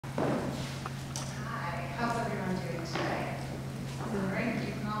All right,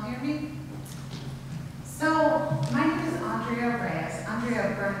 you can all hear me? So, my name is Andrea Reyes,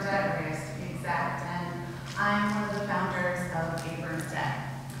 Andrea Bernadette Reyes to be exact, and I'm one of the founders of Bernadette.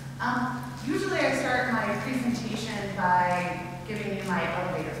 Usually I start my presentation by giving you my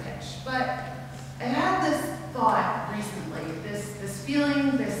elevator pitch, but I had this thought recently, this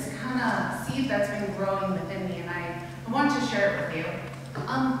feeling, this kind of seed that's been growing within me, and I want to share it with you.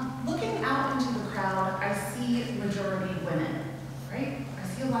 Looking out into the crowd, I see majority women, right? I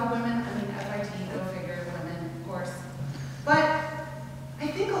see a lot of women, I mean, FIT, go figure, women, of course. But I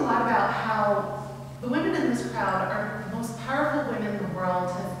think a lot about how the women in this crowd are the most powerful women the world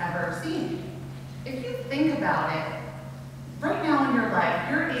has ever seen. If you think about it, right now in your life,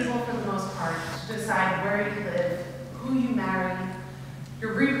 you're able for the most part to decide where you live, who you marry,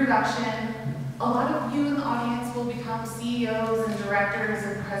 your reproduction. A lot of you in the audience will become CEOs and directors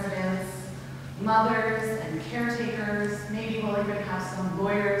and presidents, mothers and caretakers. Maybe we'll even have some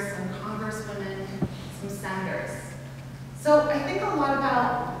lawyers, some congresswomen, some senators. So I think a lot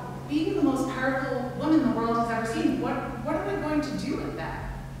about being the most powerful woman the world has ever seen. What are we going to do with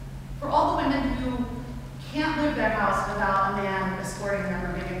that? For all the women who can't leave their house without a man escorting them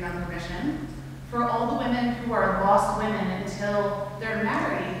or giving them permission, for all the women who are lost women until they're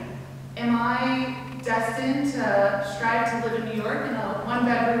married, am I destined to strive to live in New York in a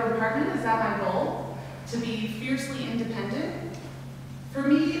one-bedroom apartment? Is that my goal? To be fiercely independent? For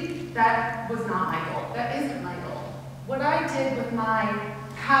me, that was not my goal. That isn't my goal. What I did with my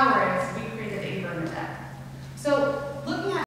power is we created Bernadette. So